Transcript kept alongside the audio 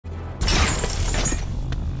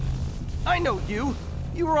know you.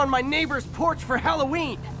 You were on my neighbor's porch for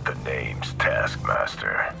Halloween. The name's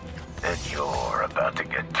Taskmaster, and you're about to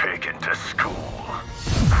get taken to school.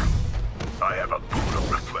 I have a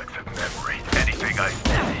photo-reflexive memory. Anything I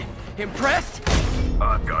say. Impressed?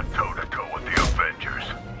 I've got toe-to-toe with the Avengers.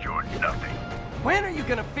 You're nothing. When are you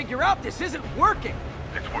gonna figure out this isn't working?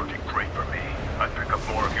 It's working great for me. I pick up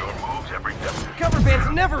more of your moves every time. Cover band's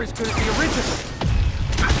never as good as the original.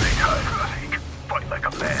 This ain't hide and seek. Fight like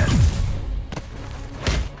a man.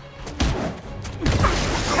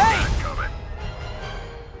 Hey!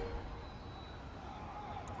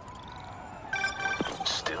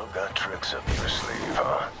 Still got tricks up your sleeve,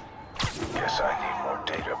 huh? Guess I need more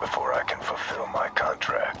data before I can fulfill my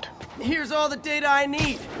contract. Here's all the data I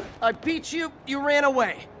need. I beat you, you ran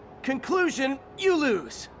away. Conclusion, you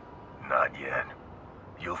lose. Not yet.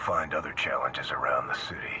 You'll find other challenges around the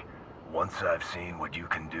city. Once I've seen what you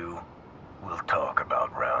can do, we'll talk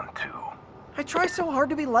about round 2. I try so hard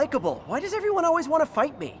to be likable. Why does everyone always want to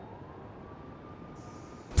fight me?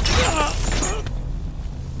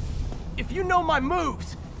 If you know my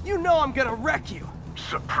moves, you know I'm gonna wreck you.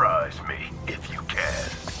 Surprise me, if you can.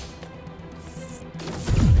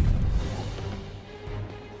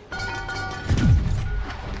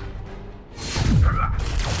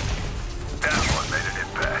 That one made an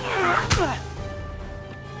impact.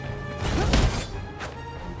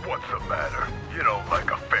 What's the matter? You don't like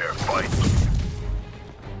a fair fight?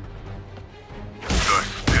 You're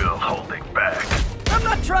still holding back. I'm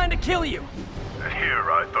not trying to kill you.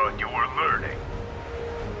 Here I thought you were learning.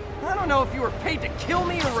 I don't know if you were paid to kill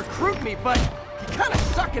me or recruit me, but you kind of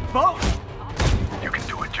suck at both. You can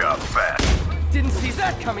do a job fast. Didn't see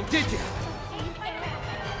that coming, did you?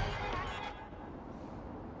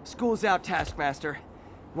 School's out, Taskmaster.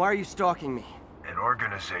 Why are you stalking me? An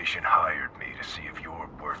organization hired me to see if you're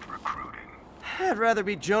worth recruiting. I'd rather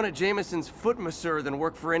be Jonah Jameson's foot masseur than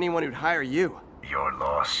work for anyone who'd hire you. Your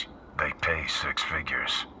loss. They pay 6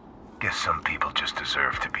 figures. Guess some people just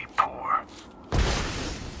deserve to be poor.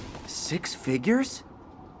 6 figures?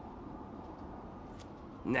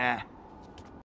 Nah,